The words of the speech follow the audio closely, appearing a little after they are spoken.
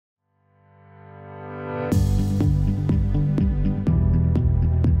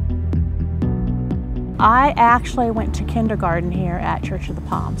I actually went to kindergarten here at Church of the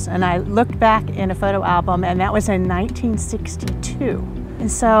Palms, and I looked back in a photo album, and that was in 1962.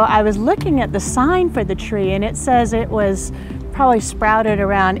 And so I was looking at the sign for the tree, and it says it was probably sprouted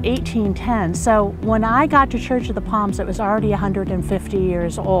around 1810. So when I got to Church of the Palms, it was already 150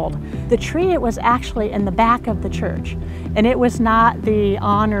 years old. The tree, it was actually in the back of the church, and it was not the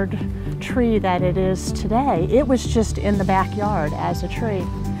honored tree that it is today. It was just in the backyard as a tree.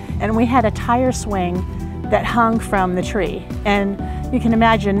 And we had a tire swing that hung from the tree. And you can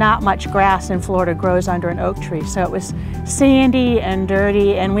imagine not much grass in Florida grows under an oak tree. So it was sandy and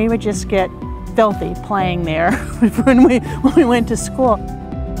dirty, and we would just get filthy playing there when we went to school.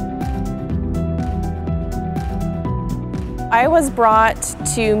 I was brought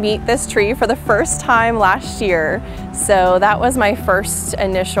to meet this tree for the first time last year, so that was my first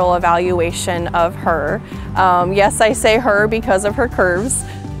initial evaluation of her. Yes, I say her because of her curves.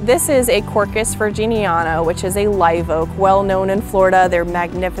 This is a Quercus virginiana, which is a live oak, well known in Florida. They're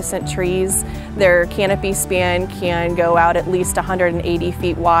magnificent trees. Their canopy span can go out at least 180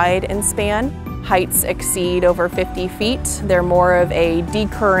 feet wide in span. Heights exceed over 50 feet. They're more of a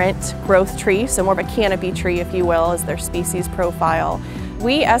decurrent growth tree, so more of a canopy tree, if you will, as their species profile.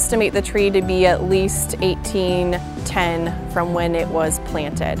 We estimate the tree to be at least 1810 from when it was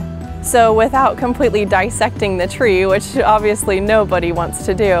planted. So without completely dissecting the tree, which obviously nobody wants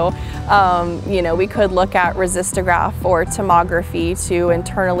to do, you know, we could look at resistograph or tomography to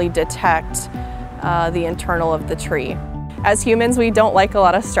internally detect the internal of the tree. As humans, we don't like a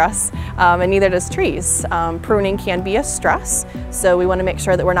lot of stress, and neither does trees. Pruning can be a stress, so we want to make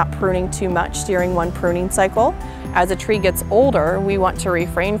sure that we're not pruning too much during one pruning cycle. As a tree gets older, we want to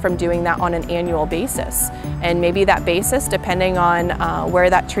refrain from doing that on an annual basis. And maybe that basis, depending on where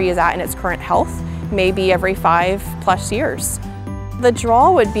that tree is at in its current health, may be every 5+ years. The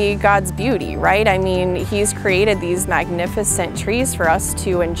draw would be God's beauty, right? I mean, He's created these magnificent trees for us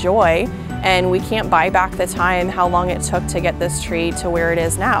to enjoy, and we can't buy back the time how long it took to get this tree to where it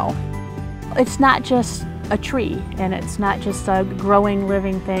is now. It's not just a tree, and it's not just a growing,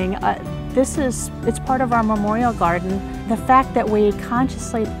 living thing. It's part of our memorial garden. The fact that we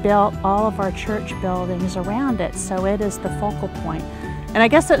consciously built all of our church buildings around it, so it is the focal point. And I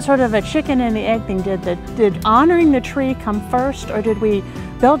guess it's sort of a chicken and the egg thing. Did honoring the tree come first, or did we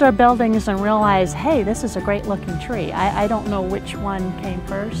build our buildings and realize, hey, this is a great looking tree? I don't know which one came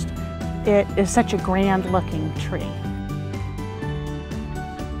first. It is such a grand looking tree.